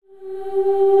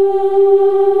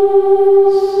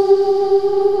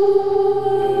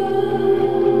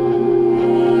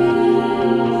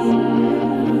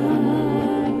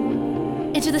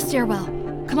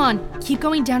Keep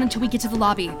going down until we get to the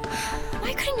lobby.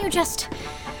 Why couldn't you just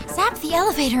zap the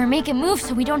elevator and make it move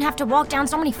so we don't have to walk down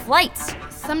so many flights?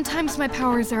 Sometimes my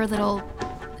powers are a little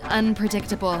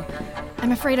unpredictable.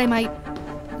 I'm afraid I might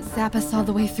zap us all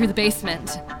the way through the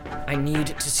basement. I need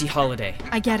to see Holiday.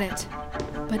 I get it.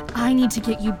 But I need to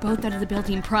get you both out of the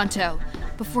building pronto,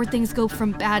 before things go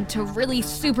from bad to really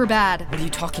super bad. What are you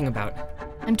talking about?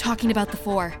 I'm talking about the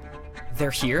 4.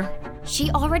 They're here? She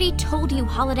already told you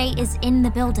Holiday is in the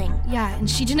building. Yeah, and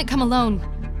she didn't come alone.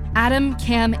 Adam,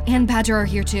 Cam, and Badger are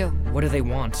here too. What do they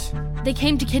want? They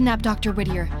came to kidnap Dr.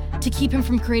 Whittier, to keep him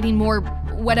from creating more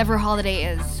whatever Holiday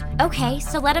is. Okay,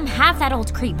 so let him have that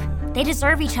old creep. They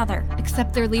deserve each other.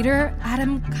 Except their leader,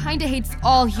 Adam, kinda hates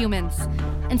all humans.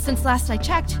 And since last I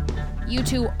checked, you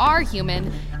two are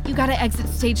human. You gotta exit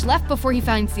stage left before he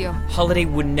finds you. Holiday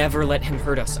would never let him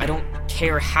hurt us. I don't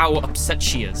care how upset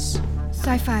she is.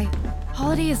 Sci-Fi,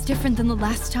 Holiday is different than the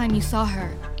last time you saw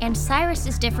her. And Cyrus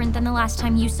is different than the last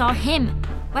time you saw him.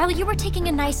 While you were taking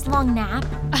a nice long nap.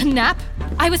 A nap?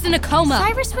 I was in a coma.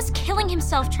 Cyrus was killing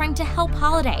himself trying to help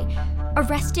Holiday.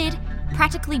 Arrested,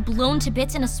 practically blown to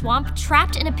bits in a swamp,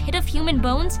 trapped in a pit of human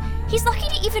bones. He's lucky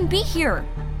to even be here.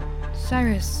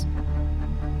 Cyrus,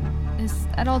 is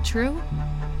that all true?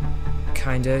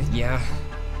 Kinda, yeah.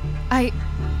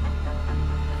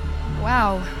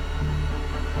 Wow.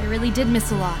 I really did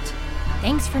miss a lot.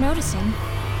 Thanks for noticing.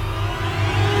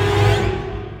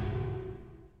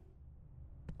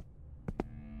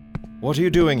 What are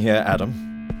you doing here,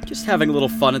 Adam? Just having a little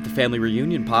fun at the family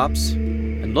reunion, Pops.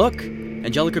 And look,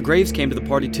 Angelica Graves came to the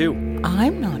party too.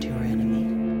 I'm not your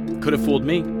enemy. Could have fooled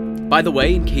me. By the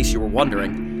way, in case you were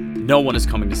wondering, no one is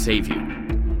coming to save you.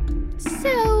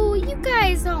 So, you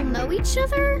guys all know each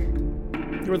other?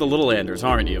 You're the little Anders,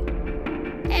 aren't you?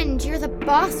 And you're the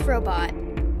boss robot.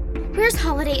 Where's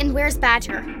Holiday and where's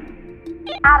Badger?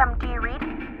 Adam, do you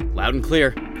read? Loud and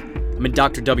clear. I'm in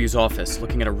Dr. W's office,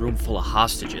 looking at a room full of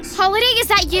hostages. Holiday, is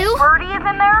that you? Birdie is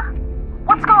in there?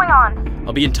 What's going on?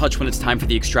 I'll be in touch when it's time for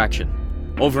the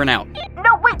extraction. Over and out.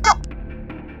 No, wait,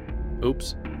 don't!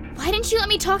 Oops. Why didn't you let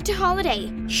me talk to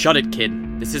Holiday? Shut it, kid.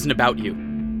 This isn't about you.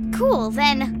 Cool,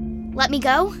 then. Let me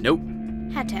go? Nope.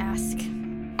 Had to ask.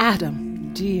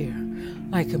 Adam, dear,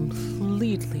 I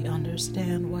completely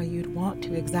understand why you'd want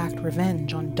to exact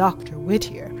revenge on Dr.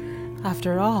 Whittier.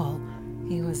 After all,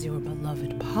 he was your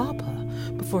beloved papa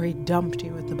before he dumped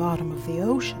you at the bottom of the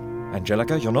ocean.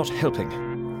 Angelica, you're not helping.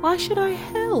 Why should I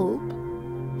help?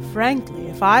 Frankly,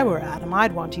 if I were Adam,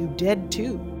 I'd want you dead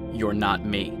too. You're not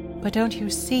me. But don't you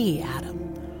see,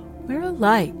 Adam? We're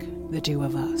alike, the two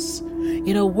of us.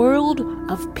 In a world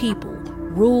of people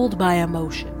ruled by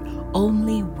emotion,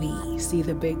 only we see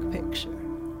the big picture.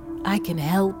 I can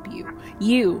help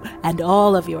you and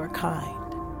all of your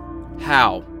kind.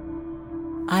 How?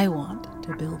 I want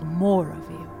to build more of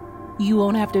you. You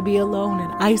won't have to be alone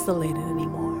and isolated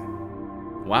anymore.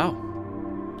 Wow.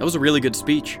 That was a really good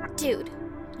speech. Dude,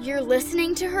 you're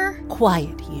listening to her?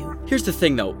 Quiet, you. Here's the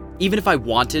thing, though. Even if I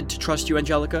wanted to trust you,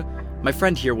 Angelica, my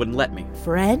friend here wouldn't let me.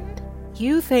 Friend?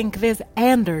 You think this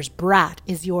Anders brat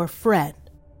is your friend?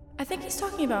 I think he's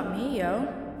talking about me, yo.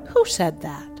 Who said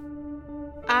that?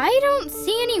 I don't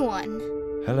see anyone.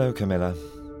 Hello, Camilla.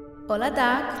 Hola,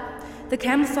 Doc. The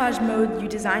camouflage mode you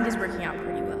designed is working out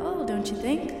pretty well, don't you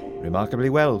think? Remarkably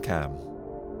well, Cam.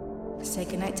 Say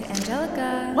goodnight to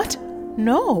Angelica. What?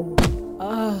 No.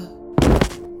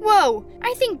 Whoa,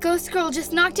 I think Ghost Girl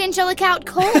just knocked Angelica out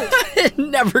cold. It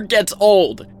never gets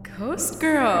old. Ghost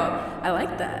girl. I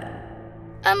like that.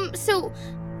 So,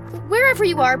 wherever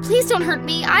you are, please don't hurt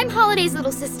me. I'm Holiday's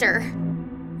little sister.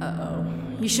 Uh-oh.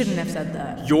 You shouldn't have said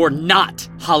that. You're not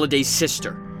Holiday's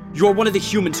sister. You're one of the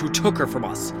humans who took her from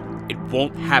us. It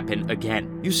won't happen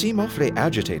again. You seem awfully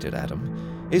agitated,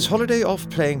 Adam. Is Holiday off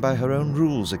playing by her own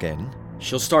rules again?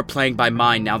 She'll start playing by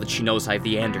mine now that she knows I have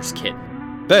the Anders kit.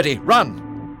 Birdie, run!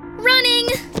 Running!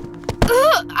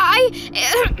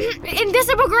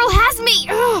 Invisible Girl has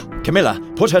me! Camilla,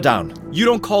 put her down. You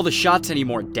don't call the shots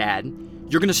anymore, Dad.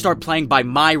 You're gonna start playing by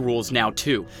my rules now,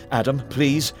 too. Adam,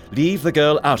 please, leave the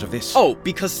girl out of this. Oh,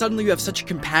 because suddenly you have such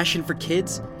compassion for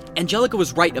kids? Angelica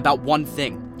was right about one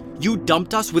thing. You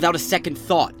dumped us without a second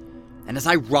thought. And as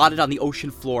I rotted on the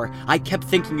ocean floor, I kept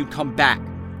thinking you'd come back.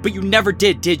 But you never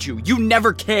did you? You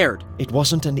never cared. It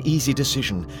wasn't an easy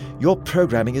decision. Your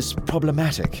programming is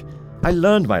problematic. I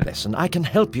learned my lesson. I can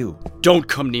help you. Don't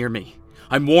come near me.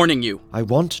 I'm warning you. I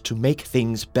want to make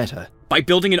things better. By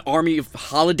building an army of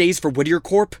Holidays for Whittier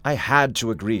Corp? I had to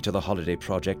agree to the Holiday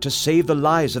Project to save the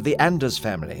lives of the Anders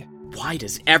family. Why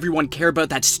does everyone care about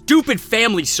that stupid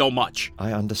family so much?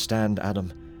 I understand,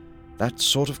 Adam. That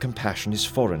sort of compassion is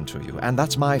foreign to you, and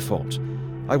that's my fault.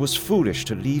 I was foolish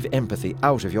to leave empathy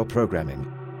out of your programming.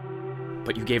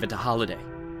 But you gave it to Holiday.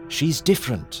 She's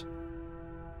different.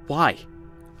 Why?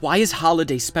 Why is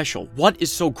Holiday special? What is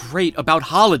so great about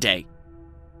Holiday?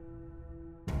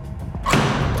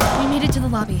 We made it to the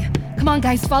lobby. Come on,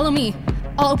 guys, follow me.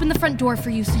 I'll open the front door for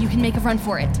you so you can make a run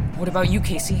for it. What about you,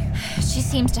 Casey? She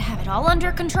seems to have it all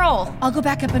under control. I'll go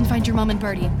back up and find your mom and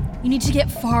Birdie. You need to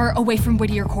get far away from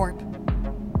Whittier Corp.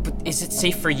 But is it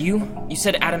safe for you? You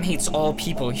said Adam hates all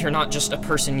people. You're not just a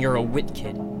person, you're a wit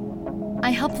kid. I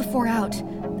helped the 4 out.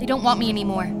 They don't want me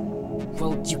anymore.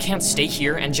 Well, you can't stay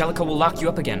here. Angelica will lock you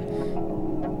up again.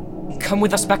 Come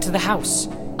with us back to the house.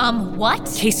 What?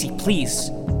 Casey, please.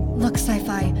 Look,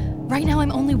 Sci-Fi, right now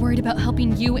I'm only worried about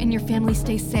helping you and your family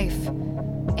stay safe.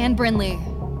 And Brinley,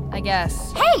 I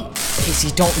guess. Hey! Casey,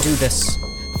 don't do this.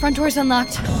 Front door's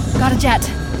unlocked. Got a jet.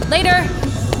 Later!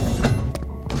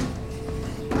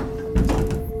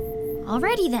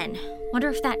 Alrighty then. Wonder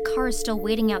if that car is still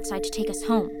waiting outside to take us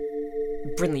home.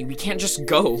 Brinley, we can't just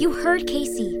go. You heard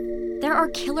Casey. There are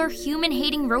killer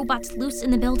human-hating robots loose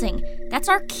in the building. That's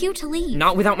our cue to leave.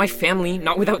 Not without my family,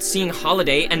 not without seeing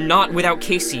Holiday, and not without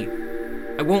Casey.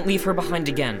 I won't leave her behind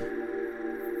again.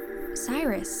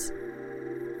 Cyrus.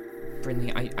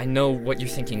 Brinley, I know what you're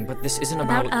thinking, but this isn't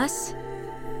About us?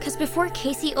 Because before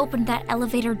Casey opened that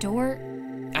elevator door...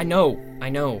 I know.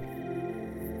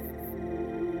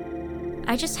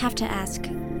 I just have to ask.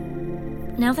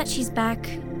 Now that she's back,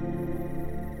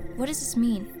 what does this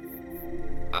mean?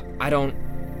 I don't...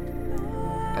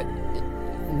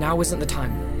 now isn't the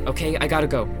time, okay? I gotta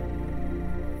go.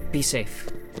 Be safe.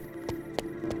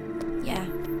 Yeah,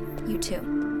 you too.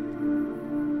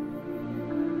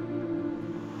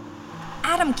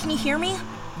 Adam, can you hear me?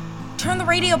 Turn the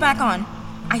radio back on.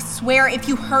 I swear if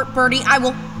you hurt Birdie, I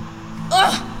will...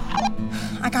 Ugh!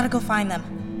 I gotta go find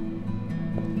them.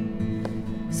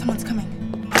 Someone's coming.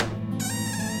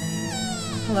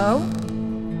 Hello?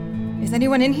 Is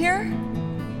anyone in here?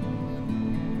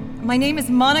 My name is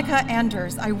Monica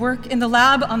Anders. I work in the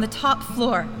lab on the top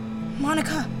floor.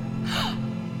 Monica!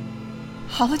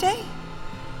 Holiday?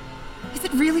 Is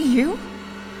it really you?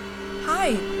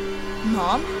 Hi,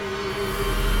 Mom?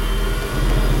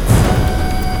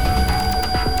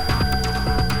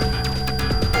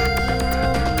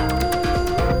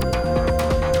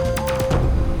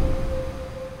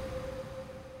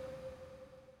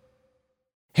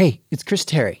 Hey, it's Chris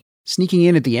Terry, sneaking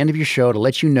in at the end of your show to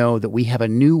let you know that we have a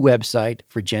new website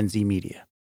for Gen Z Media.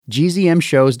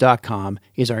 gzmshows.com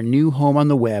is our new home on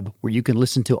the web where you can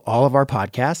listen to all of our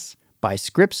podcasts, buy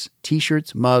scripts,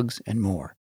 t-shirts, mugs, and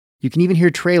more. You can even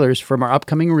hear trailers from our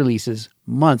upcoming releases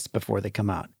months before they come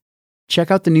out.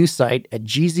 Check out the new site at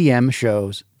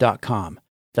gzmshows.com.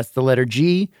 That's the letter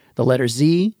G, the letter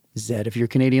Z, Z if you're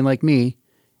Canadian like me,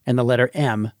 and the letter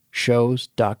M,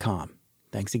 shows.com.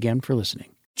 Thanks again for listening.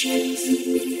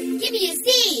 Give me a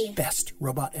Z!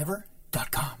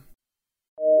 BestRobotEver.com